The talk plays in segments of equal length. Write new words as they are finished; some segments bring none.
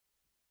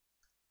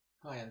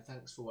Hi, and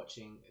thanks for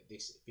watching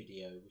this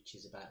video, which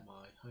is about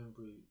my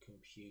homebrew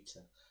computer.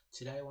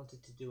 Today I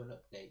wanted to do an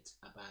update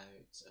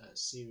about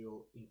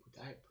serial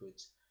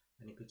input-output,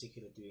 and in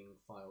particular doing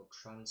file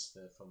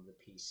transfer from the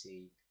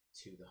PC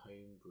to the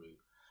homebrew.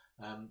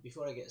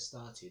 Before I get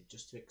started,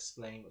 just to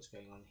explain what's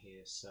going on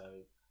here, so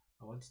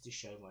I wanted to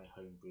show my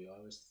homebrew. I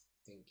always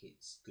think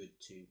it's good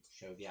to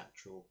show the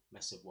actual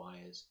mess of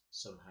wires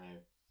somehow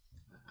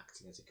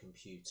acting as a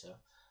computer.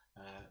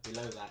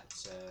 Below that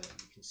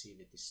you can see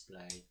the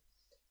display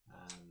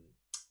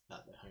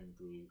that the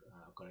homebrew,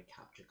 I've got a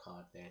capture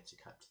card there to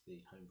capture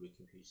the homebrew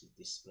computer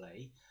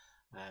display,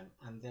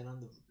 and then on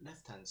the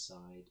left hand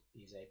side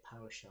is a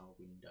PowerShell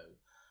window.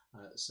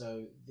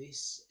 So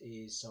this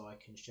is so I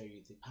can show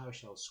you the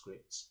PowerShell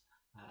scripts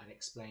and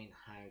explain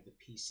how the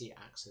PC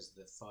acts as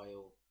the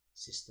file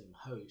system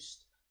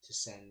host to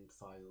send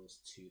files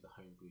to the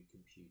homebrew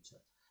computer.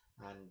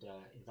 And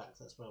in fact,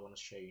 that's what I want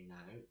to show you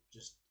now.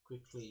 Just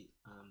quickly,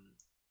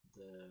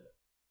 the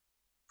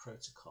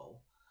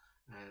protocol.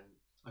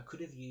 I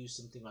could have used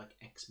something like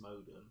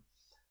Xmodem,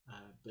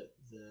 but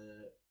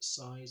the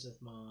size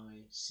of my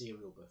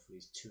serial buffer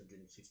is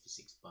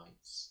 256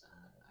 bytes,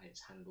 and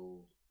it's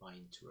handled by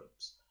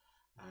interrupts.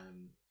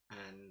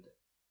 And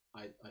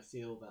I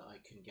feel that I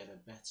can get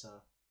a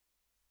better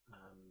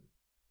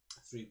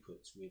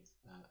throughput with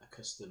a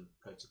custom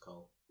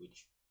protocol,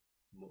 which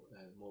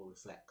more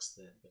reflects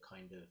the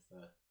kind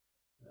of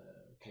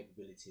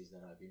capabilities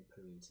that I've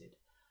implemented.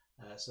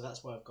 So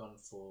that's why I've gone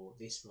for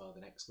this rather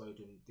than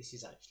Xmodem. This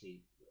is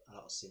actually a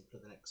lot simpler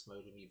than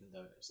Xmodem, even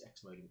though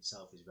Xmodem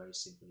itself is very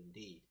simple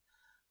indeed.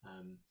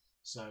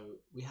 So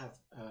we have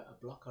a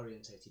block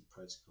orientated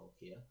protocol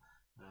here.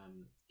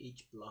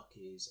 Each block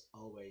is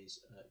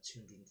always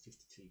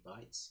 253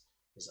 bytes.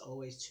 There's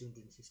always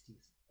 250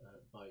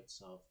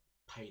 bytes of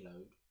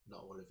payload.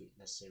 Not all of it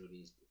necessarily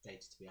is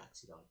data to be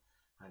acted on.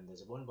 And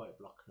there's a 1 byte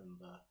block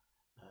number.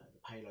 The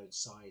payload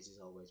size is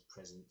always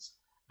present.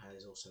 And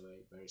there's also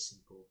a very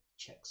simple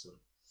checksum.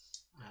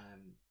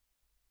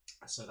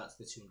 So that's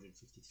the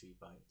 253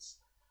 bytes.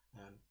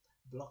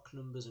 Block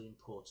numbers are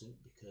important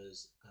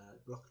because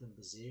block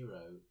number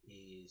 0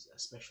 is a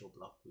special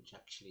block which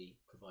actually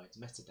provides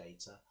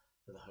metadata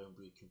for the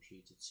homebrew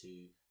computer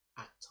to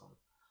act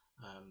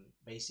on.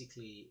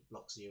 Basically,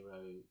 block 0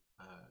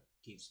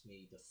 gives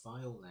me the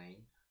file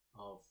name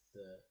of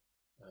the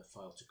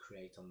file to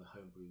create on the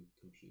homebrew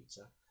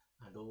computer,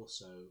 and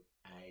also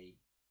a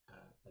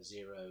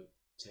 0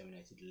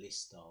 terminated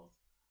list of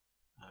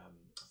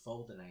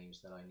folder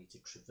names that I need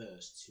to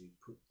traverse to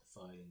put the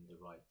file in the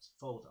right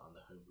folder on the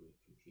homebrew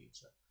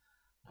computer.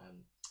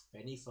 For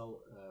any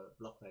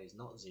block that is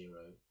not 0,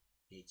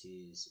 it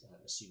is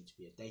assumed to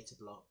be a data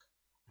block,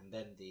 and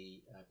then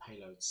the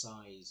payload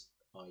size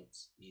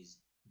byte is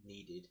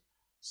needed,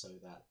 so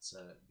that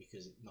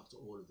because not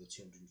all of the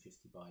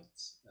 250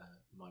 bytes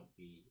might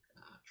be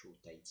actual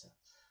data.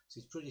 So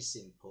it's pretty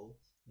simple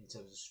in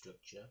terms of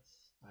structure.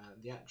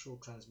 The actual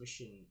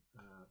transmission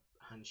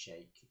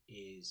handshake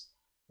is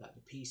that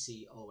the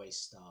PC always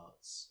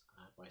starts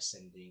by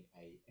sending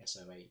a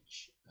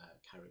SOH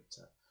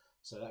character.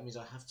 So that means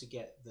I have to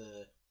get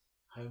the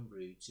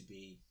homebrew to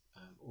be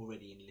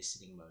already in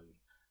listening mode.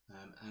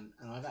 And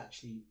I've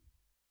actually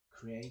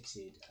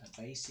created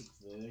a basic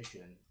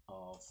version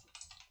of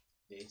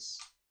this.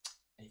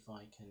 If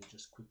I can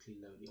just quickly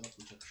load it up,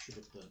 which I should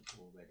have done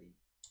already,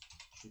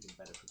 should have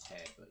been better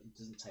prepared, but it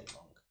doesn't take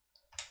long.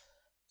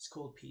 It's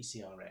called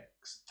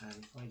PCRX, and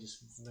if I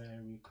just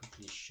very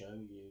quickly show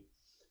you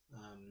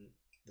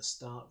the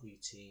start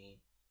routine,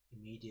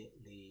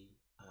 immediately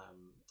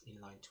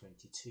in line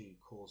 22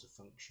 calls a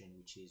function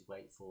which is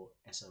wait for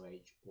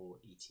SOH or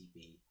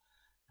ETB.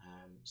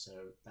 So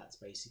that's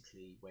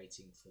basically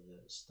waiting for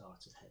the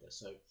start of header.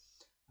 So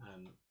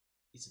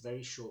it's a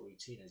very short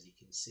routine, as you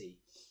can see.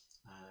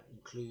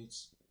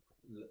 Includes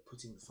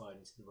putting the file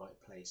into the right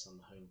place on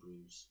the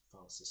homebrew's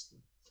file system.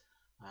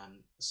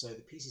 So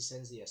the PC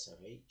sends the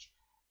SOH,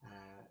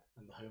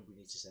 and the homebrew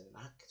needs to send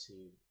an ACK to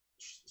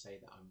say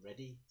that I'm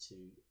ready to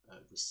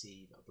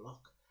receive a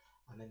block,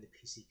 and then the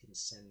PC can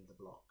send the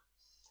block.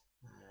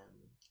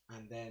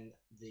 And then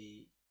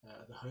the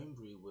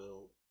homebrew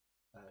will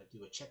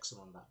do a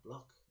checksum on that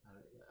block,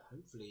 and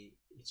hopefully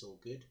it's all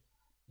good,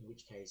 in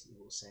which case it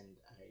will send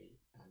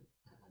an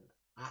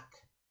ACK.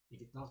 If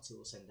it's not, it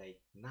will send a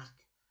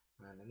NACK,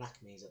 and a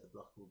NACK means that the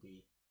block will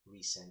be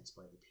resent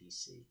by the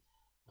PC.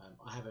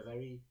 I have a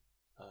very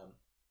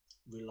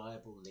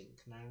reliable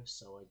link now,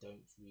 so I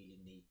don't really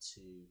need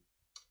to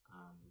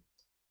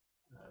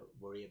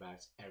worry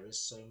about errors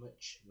so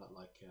much, not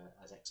like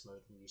as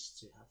Xmodem used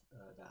to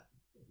have that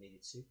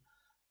needed to.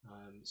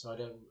 So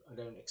I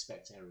don't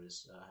expect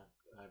errors.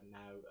 I have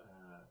now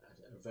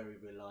a very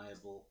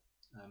reliable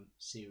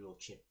serial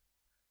chip.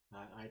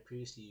 I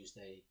previously used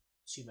a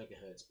 2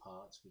 MHz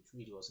part, which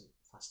really wasn't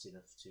fast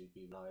enough to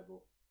be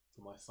reliable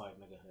for my 5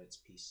 MHz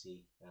PC,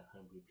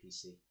 homebrew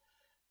PC.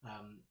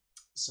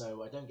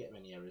 So I don't get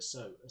many errors.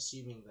 So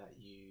assuming that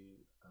you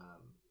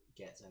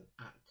get an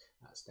ACK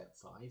at step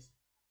 5,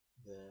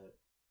 the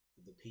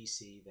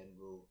PC then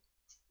will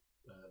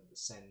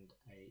send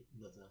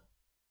another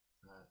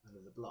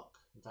block.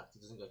 In fact,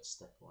 it doesn't go to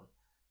step 1,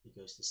 it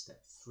goes to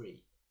step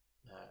 3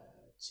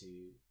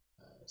 to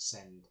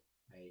send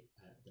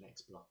the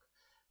next block.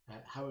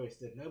 However, if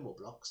there are no more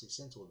blocks, if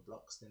sent all the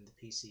blocks, then the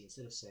PC,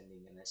 instead of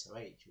sending an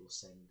SOH, will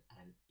send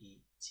an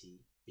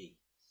ETB.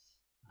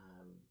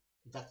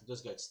 In fact, it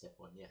does go to step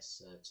 1,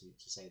 yes,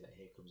 to say that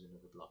here comes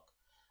another block.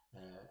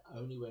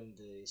 Only when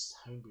this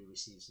homebrew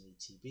receives an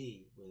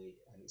ETB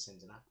and it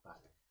sends an ACK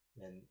back,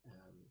 then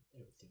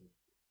everything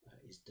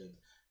is done.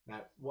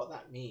 Now, what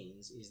that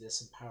means is there's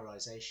some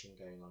parallelization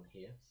going on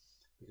here,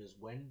 because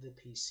when the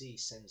PC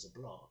sends a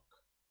block,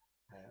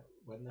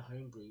 when the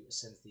homebrew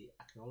sends the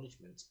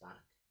acknowledgements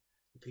back,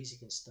 the PC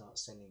can start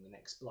sending the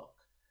next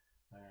block.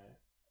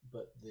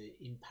 But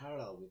in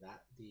parallel with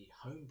that, the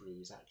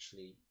homebrew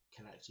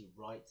can actually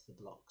write the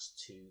blocks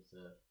to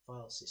the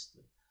file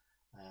system.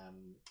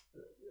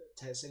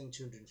 Sending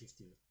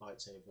 250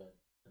 bytes over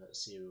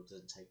serial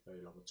doesn't take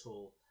very long at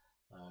all,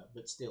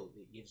 but still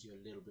it gives you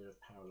a little bit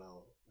of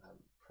parallel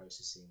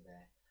processing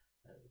there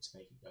to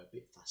make it go a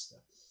bit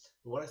faster.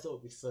 But what I thought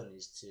would be fun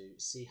is to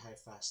see how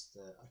fast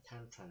I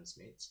can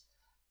transmit.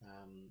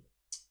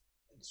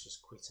 Let's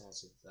just quit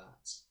out of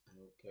that and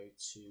we'll go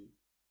to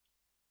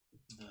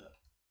the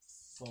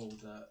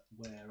folder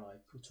where I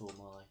put all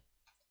my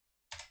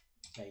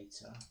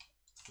data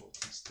for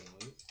testing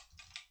with,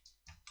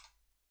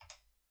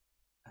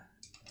 and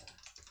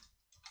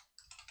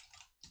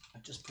I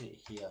just put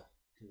it here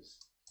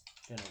because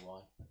I don't know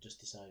why, I've just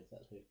decided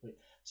that's where to put it.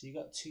 So you've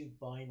got two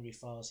binary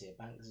files here,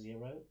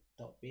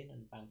 bank0.bin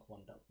and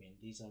bank1.bin.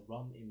 These are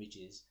ROM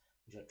images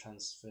which are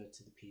transferred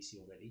to the PC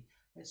already.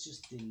 Let's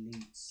just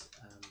delete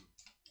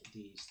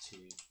these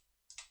two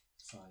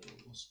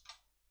files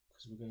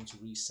because we're going to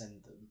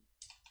resend them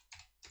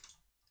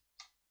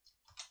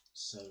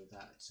so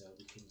that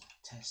we can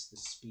test the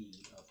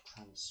speed of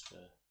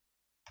transfer.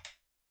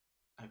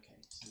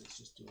 Okay, so let's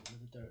just do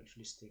another directory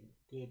listing.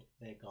 Good,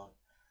 they're gone.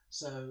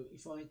 So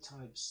if I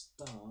type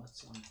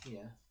start on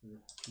here for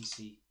the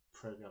PC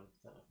program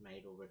that I've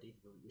made already,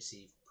 the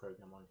received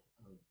program on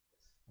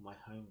my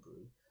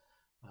homebrew,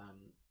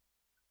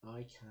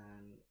 I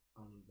can,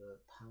 on the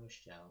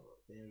PowerShell,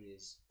 there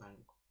is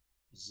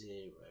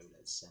bank0,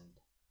 let's send.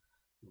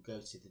 We'll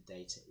go to the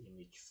data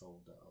image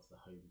folder of the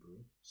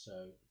homebrew.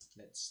 So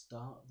let's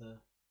start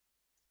the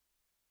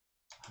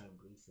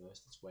homebrew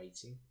first, it's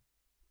waiting.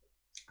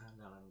 And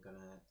then I'm going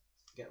to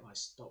get my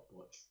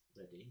stopwatch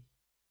ready.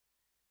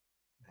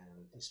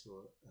 And this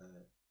will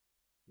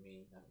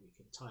mean that we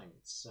can time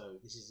it. So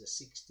this is a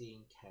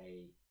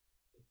 16K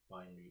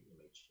binary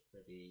image.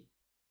 Ready,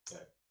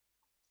 go.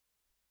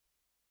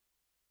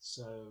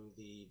 So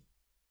the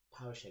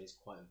PowerShell is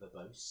quite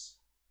verbose,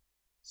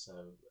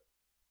 so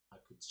I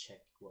could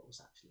check what was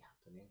actually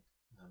happening.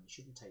 It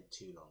shouldn't take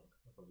too long.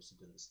 I've obviously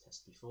done this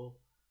test before,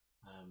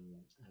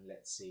 and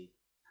let's see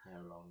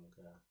how long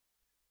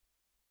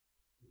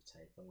we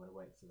take. I'm going to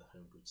wait for the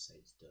homebrew to say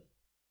it's done.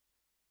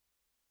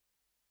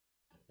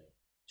 Okay,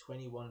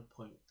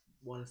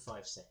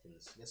 21.15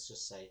 seconds. Let's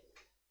just say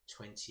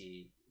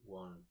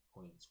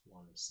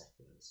 21.1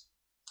 seconds.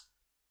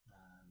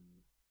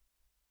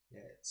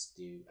 Let's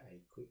do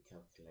a quick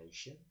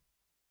calculation.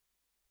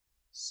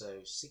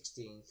 So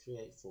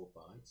 16,384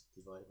 bytes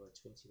divided by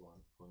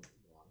 21.1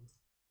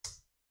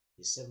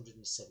 is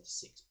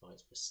 776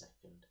 bytes per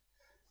second.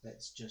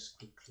 Let's just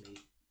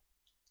quickly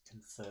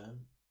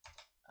confirm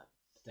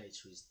the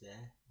data is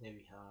there. There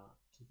we are.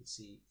 You can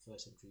see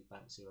first entry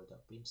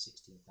bank0.bin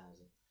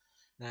 16,000.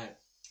 Now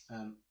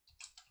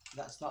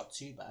that's not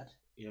too bad.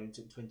 You know, it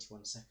took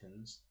 21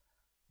 seconds.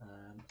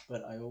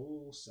 But I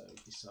also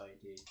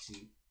decided to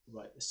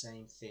write the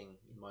same thing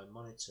in my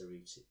monitor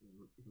route,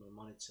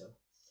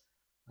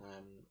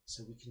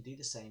 so we can do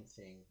the same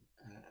thing.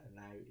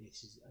 Now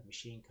this is a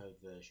machine code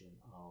version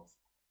of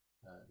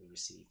the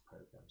receive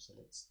program. So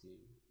let's do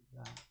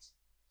that.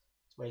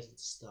 It's waiting to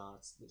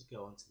start. Let's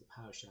go on to the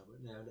PowerShell,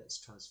 but now let's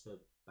transfer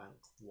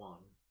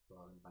bank1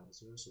 rather than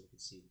bank0, so we can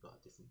see we've got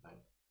a different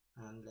bank.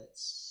 And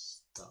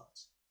let's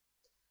start.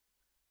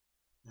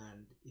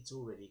 And it's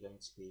already going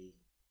to be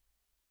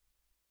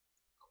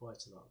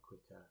quite a lot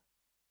quicker.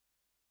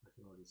 I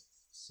can already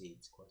see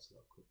it's quite a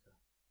lot quicker.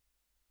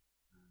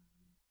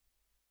 And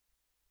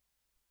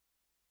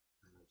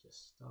I'll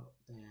just start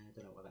there. I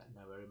don't know what that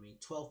number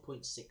means.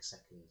 12.6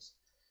 seconds.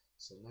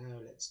 So now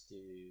let's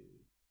do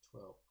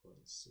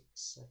 12.6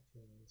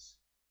 seconds.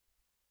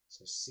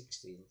 So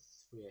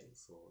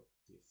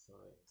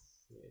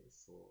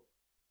 16,384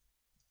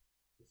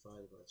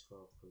 divided by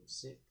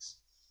 12.6,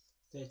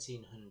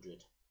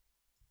 1300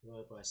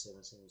 divided by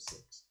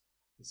 776.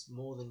 It's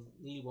more than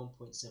nearly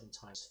 1.7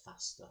 times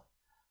faster.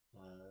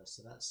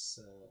 So that's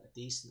a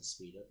decent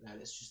speed up. Now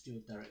let's just do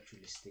a directory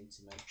listing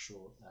to make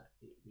sure that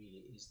it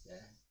really is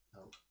there.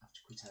 I'll have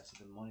to quit out of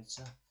the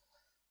monitor.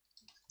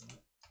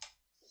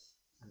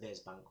 And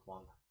there's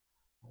bank1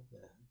 at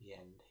the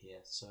end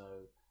here.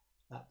 So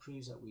that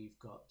proves that we've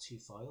got two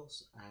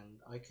files,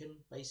 and I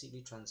can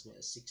basically transmit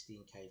a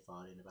 16K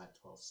file in about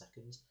 12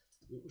 seconds,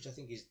 which I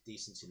think is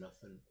decent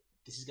enough. And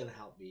this is going to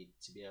help me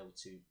to be able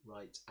to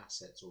write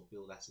assets or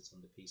build assets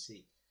on the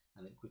PC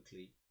and then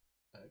quickly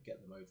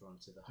get them over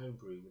onto the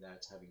homebrew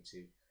without having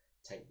to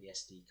take the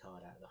SD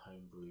card out of the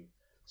homebrew.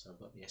 So I've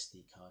got the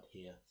SD card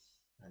here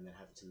and then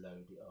having to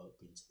load it up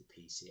into the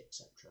PC,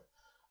 etc.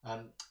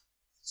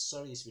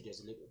 Sorry this video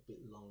is a little bit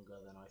longer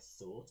than I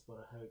thought, but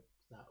I hope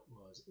that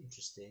was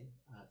interesting.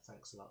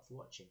 Thanks a lot for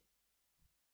watching.